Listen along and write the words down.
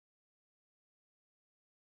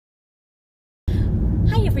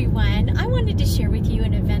Hi everyone, I wanted to share with you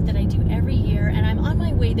an event that I do every year, and I'm on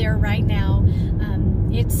my way there right now.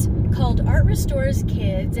 It's called Art Restores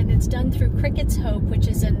Kids, and it's done through Cricket's Hope, which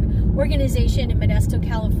is an organization in Modesto,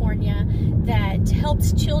 California that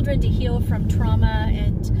helps children to heal from trauma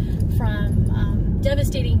and from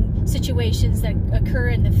devastating situations that occur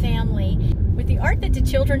in the family. With the art that the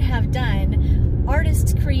children have done,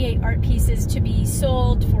 artists create art pieces to be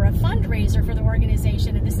sold for a fundraiser for the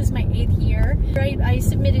organization, and this is my 8th year. I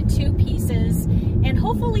submitted 2 pieces, and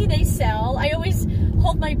hopefully they sell. I always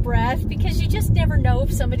hold my breath because you just never know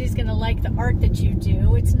if somebody's going to like the art that you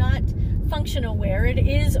do. It's not functional wear, it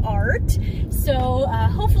is art. So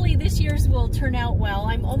hopefully this year's will turn out well.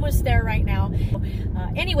 I'm almost there right now.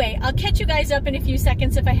 Anyway, I'll catch you guys up in a few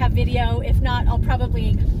seconds if I have video. If not, I'll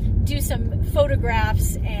probably do some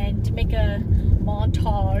photographs and make a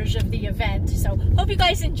montage of the event. So hope you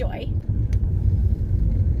guys enjoy.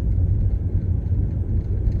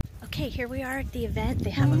 Okay, here we are at the event.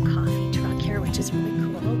 They have a coffee truck here, which is really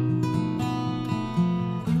cool.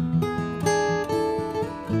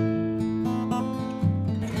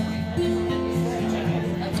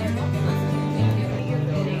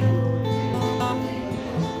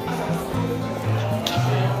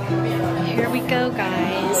 Here we go,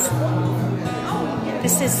 guys.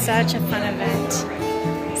 This is such a fun event.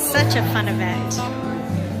 Such a fun event.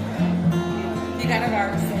 You got it,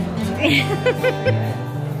 ours.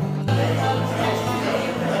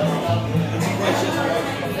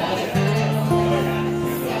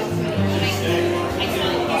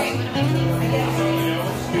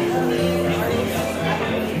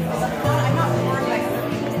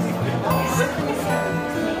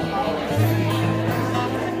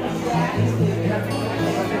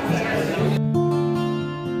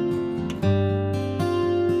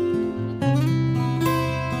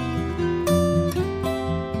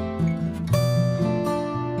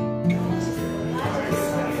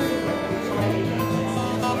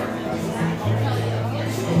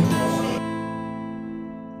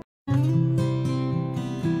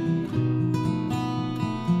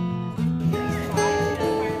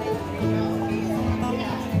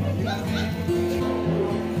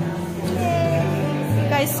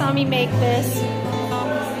 Saw me make this.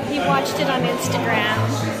 He watched it on Instagram.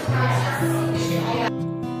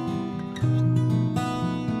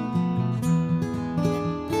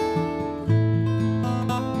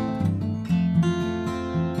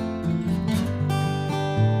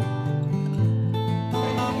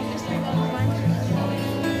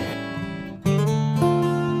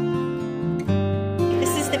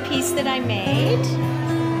 This is the piece that I made.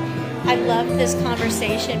 I love this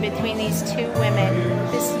conversation between these 2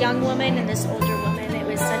 women, this young woman and this older woman. It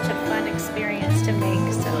was such a fun experience to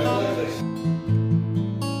make. So.